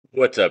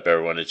What's up,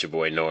 everyone? It's your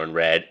boy Norn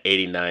Rad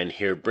 89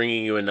 here,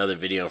 bringing you another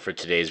video. And for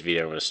today's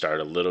video, I'm going to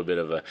start a little bit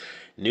of a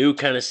new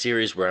kind of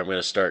series where I'm going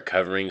to start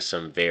covering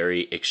some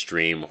very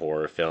extreme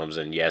horror films.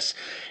 And yes,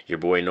 your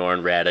boy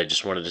Norn Rad, I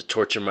just wanted to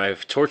torture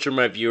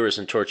my viewers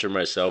and torture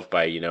myself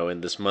by,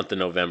 in this month of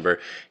November,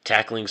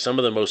 tackling some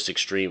of the most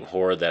extreme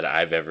horror that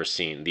I've ever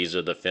seen. These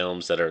are the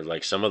films that are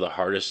like some of the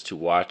hardest to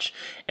watch,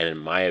 and in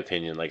my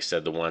opinion, like I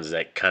said, the ones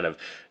that kind of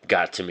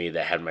got to me,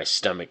 that had my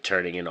stomach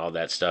turning and all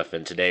that stuff.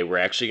 And today we're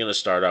actually going to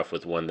start off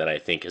with one that I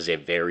think is a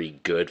very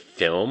good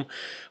film,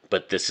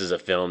 but this is a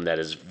film that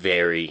is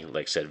very,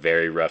 like I said,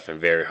 very rough and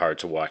very hard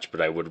to watch.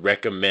 But I would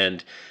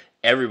recommend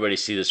everybody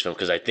see this film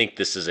because I think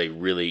this is a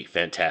really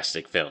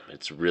fantastic film.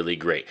 It's really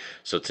great.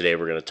 So today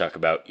we're going to talk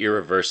about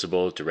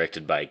Irreversible,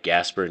 directed by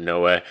Gaspar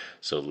Noé.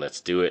 So let's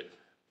do it.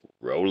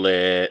 Roll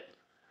it.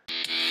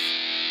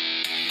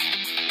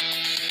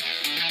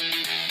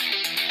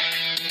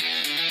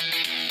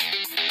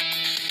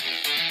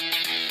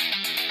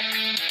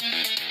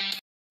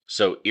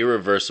 So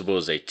Irreversible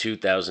is a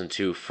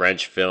 2002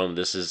 French film.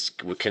 This is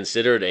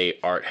considered a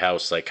art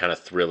house like kind of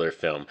thriller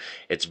film.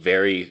 It's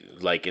very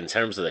like in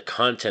terms of the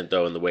content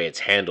though and the way it's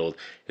handled,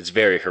 it's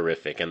very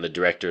horrific. And the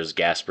director is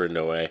Gaspar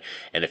Noé.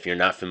 And if you're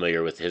not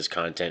familiar with his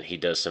content, he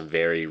does some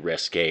very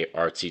risque,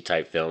 artsy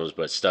type films,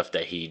 but stuff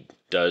that he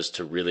does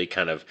to really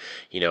kind of,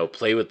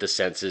 play with the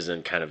senses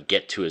and kind of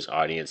get to his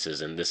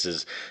audiences. And this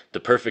is the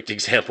perfect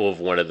example of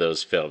one of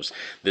those films.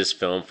 This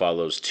film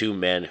follows two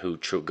men who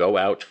go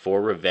out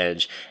for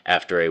revenge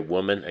after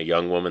a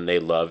young woman they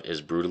love,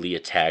 is brutally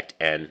attacked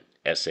and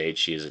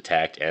she is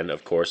attacked and,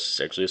 of course,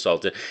 sexually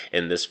assaulted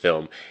in this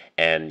film.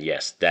 And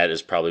yes, that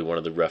is probably one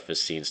of the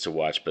roughest scenes to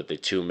watch. But the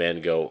two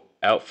men go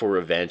out for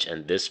revenge,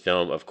 and this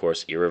film, of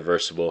course,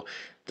 Irreversible,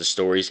 the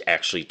story's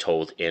actually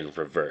told in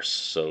reverse.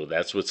 So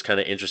that's what's kind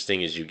of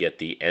interesting is you get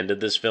the end of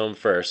this film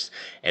first,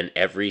 and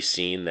every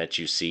scene that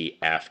you see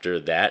after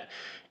that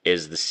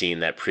is the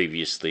scene that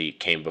previously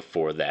came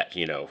before that,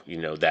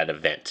 that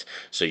event.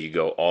 So you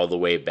go all the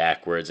way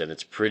backwards, and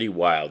it's pretty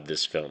wild,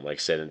 this film. Like I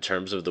said, in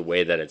terms of the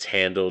way that it's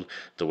handled,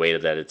 the way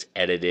that it's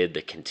edited,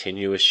 the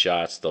continuous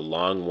shots, the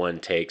long one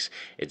takes,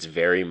 it's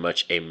very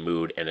much a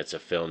mood, and it's a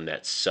film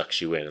that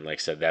sucks you in. And like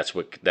I said,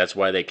 that's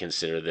why they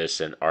consider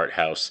this an art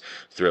house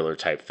thriller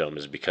type film,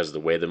 is because of the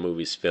way the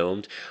movie's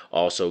filmed.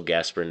 Also,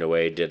 Gaspar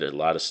Noé did a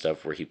lot of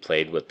stuff where he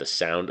played with the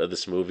sound of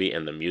this movie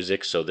and the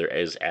music, so there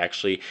is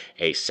actually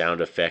a sound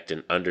effect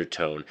and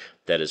undertone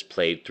that is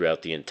played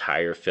throughout the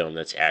entire film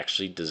that's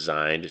actually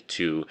designed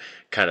to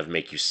kind of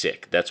make you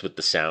sick. That's what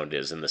the sound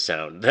is, and the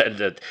sound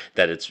that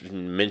it's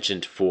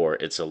mentioned for.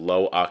 It's a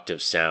low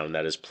octave sound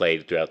that is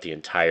played throughout the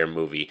entire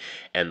movie,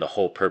 and the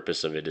whole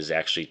purpose of it is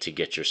actually to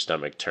get your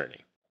stomach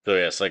turning. So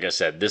yes, like I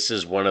said, this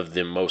is one of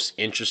the most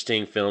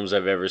interesting films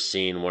I've ever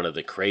seen, one of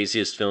the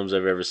craziest films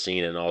I've ever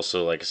seen, and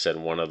also, like I said,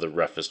 one of the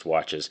roughest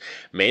watches.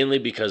 Mainly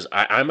because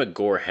I'm a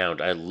gore hound.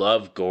 I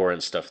love gore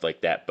and stuff like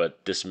that,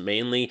 but this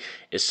mainly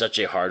is such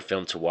a hard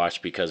film to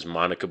watch because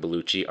Monica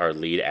Bellucci, our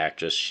lead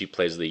actress, she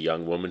plays the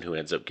young woman who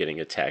ends up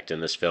getting attacked in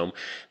this film.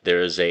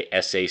 There is a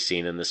essay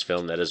scene in this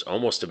film that is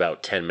almost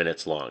about 10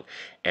 minutes long,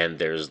 and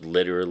there's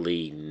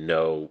literally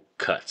no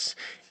cuts.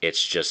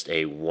 It's just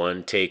a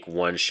one take,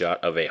 one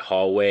shot of a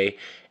hallway,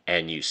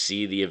 and you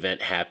see the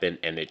event happen,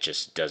 and it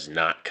just does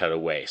not cut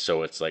away.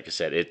 So it's like I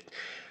said,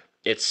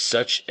 it's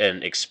such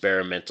an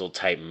experimental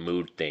type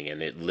mood thing,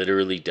 and it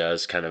literally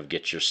does kind of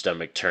get your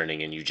stomach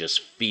turning, and you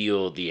just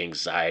feel the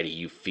anxiety,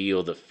 you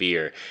feel the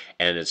fear.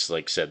 And it's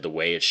like I said, the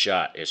way it's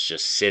shot, it's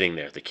just sitting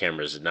there. The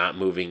camera's not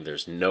moving,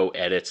 there's no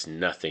edits,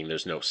 nothing,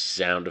 there's no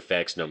sound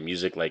effects, no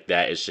music like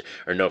that. It's just,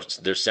 or no,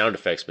 there's sound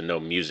effects but no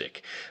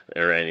music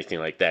or anything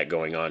like that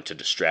going on to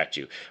distract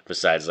you,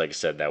 besides, like I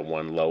said, that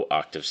one low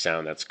octave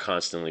sound that's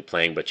constantly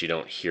playing, but you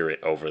don't hear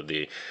it over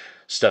the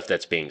stuff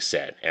that's being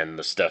said. And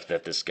the stuff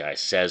that this guy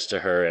says to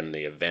her and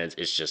the event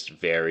is just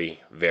very,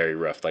 very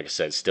rough. Like I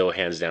said, still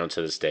hands down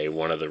to this day,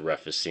 one of the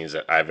roughest scenes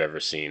that I've ever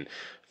seen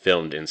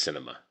filmed in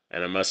cinema.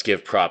 And I must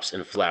give props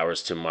and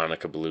flowers to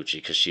Monica Bellucci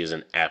because she is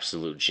an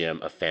absolute gem,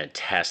 a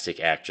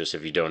fantastic actress.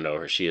 If you don't know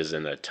her, she is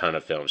in a ton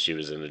of films. She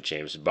was in the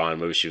James Bond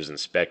movie. She was in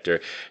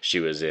Spectre. She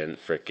was in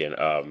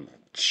freaking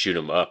Shoot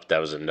 'Em Up. That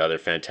was another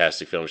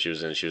fantastic film she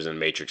was in. She was in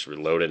Matrix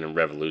Reloaded and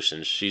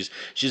Revolution. She's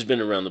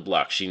been around the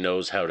block. She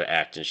knows how to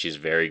act, and she's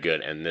very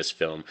good. And this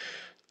film,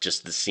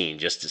 just the scene,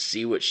 just to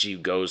see what she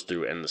goes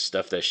through and the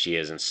stuff that she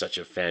is, and such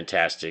a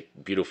fantastic,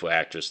 beautiful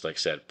actress. Like I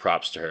said,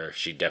 props to her.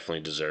 She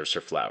definitely deserves her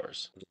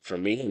flowers. For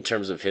me, in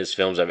terms of his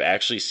films, I've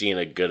actually seen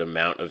a good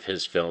amount of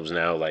his films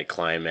now, like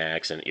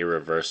Climax and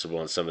Irreversible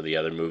and some of the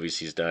other movies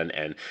he's done.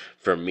 And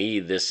for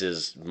me, this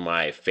is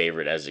my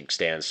favorite as it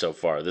stands so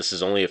far. This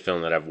is only a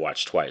film that I've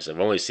watched twice. I've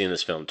only seen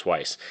this film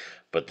twice.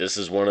 But this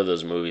is one of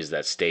those movies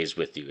that stays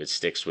with you. It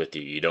sticks with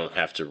you. You don't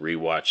have to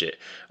rewatch it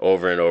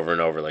over and over and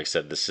over. Like I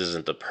said, this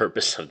isn't the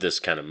purpose of this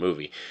kind of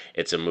movie.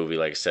 It's a movie,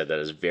 like I said, that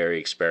is very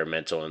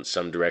experimental, and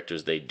some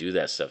directors, they do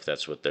that stuff.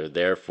 That's what they're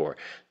there for.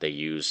 They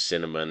use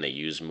cinema and they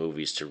use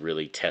movies to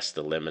really test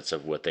the limits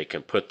of what they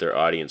can put their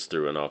audience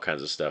through and all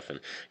kinds of stuff. And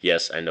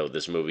yes, I know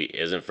this movie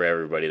isn't for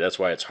everybody. That's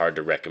why it's hard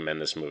to recommend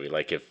this movie.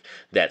 Like, if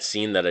that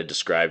scene that I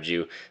described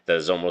you, that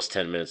is almost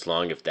 10 minutes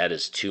long, if that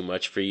is too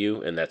much for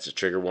you and that's a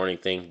trigger warning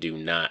thing,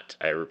 do not,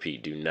 I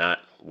repeat, do not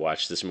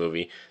watch this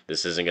movie.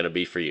 This isn't going to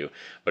be for you.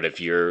 But if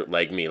you're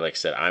like me, like I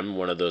said, I'm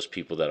one of those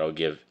people that'll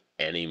give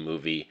any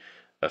movie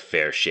a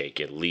fair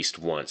shake at least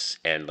once.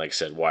 And like I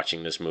said,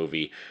 watching this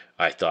movie,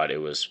 I thought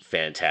it was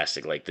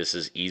fantastic. Like, this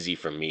is easy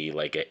for me,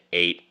 like an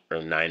 8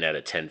 or 9 out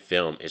of 10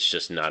 film. It's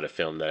just not a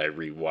film that I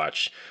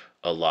rewatch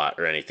a lot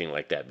or anything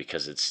like that,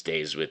 because it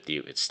stays with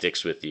you, it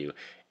sticks with you,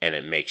 and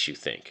it makes you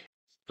think.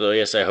 So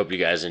yes, I hope you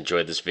guys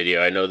enjoyed this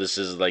video. I know this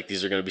is like,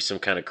 these are going to be some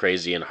kind of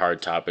crazy and hard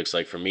topics.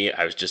 Like, for me,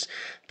 I was just,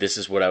 this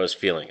is what I was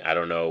feeling. I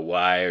don't know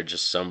why, or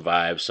just some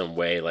vibe, some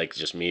way, like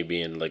just me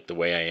being like the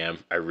way I am.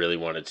 I really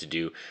wanted to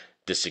do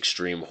this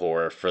extreme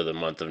horror for the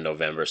month of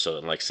November. So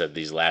like I said,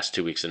 these last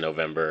 2 weeks in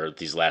November,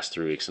 these last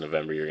 3 weeks in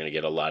November, you're going to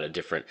get a lot of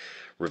different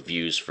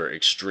reviews for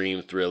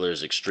extreme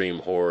thrillers, extreme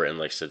horror, and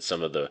like I said,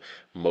 some of the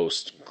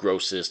most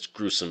grossest,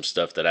 gruesome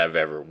stuff that I've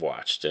ever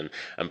watched. And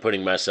I'm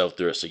putting myself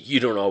through it, so you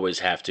don't always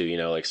have to, you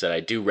know. Like I said, I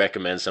do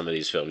recommend some of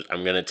these films.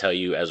 I'm going to tell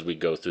you as we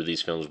go through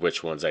these films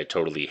which ones I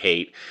totally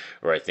hate,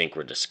 or I think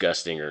were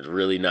disgusting, or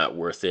really not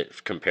worth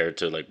it compared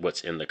to like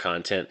what's in the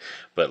content.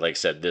 But like I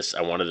said, this,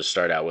 I wanted to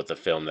start out with a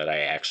film that I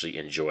actually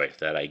enjoy,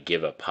 that I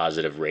give a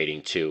positive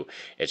rating to.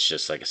 It's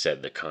just, like I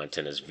said, the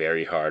content is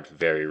very hard,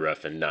 very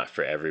rough, and not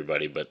for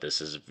everybody. But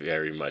this is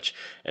very much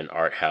an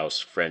art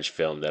house French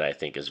film that I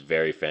think is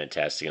very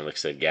fantastic. And like I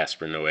said,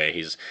 Gaspar Noé,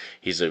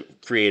 he's a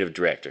creative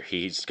director.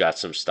 He's got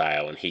some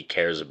style, and he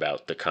cares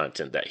about the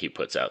content that he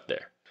puts out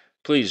there.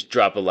 Please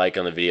drop a like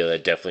on the video.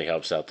 That definitely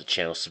helps out the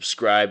channel.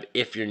 Subscribe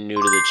if you're new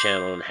to the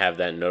channel, and have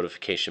that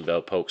notification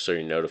bell poked so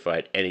you're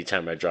notified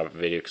anytime I drop a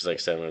video, because like I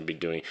said, I'm going to be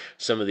doing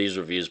some of these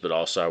reviews, but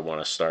also I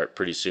want to start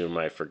pretty soon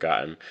my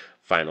Forgotten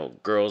Final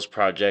Girls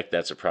project.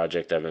 That's a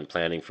project I've been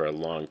planning for a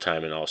long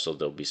time, and also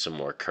there'll be some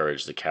more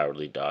Courage the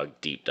Cowardly Dog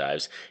deep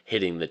dives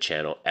hitting the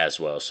channel as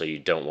well, so you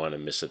don't want to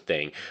miss a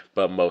thing.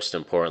 But most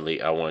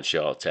importantly, I want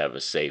you all to have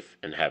a safe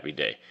and happy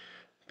day.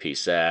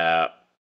 Peace out.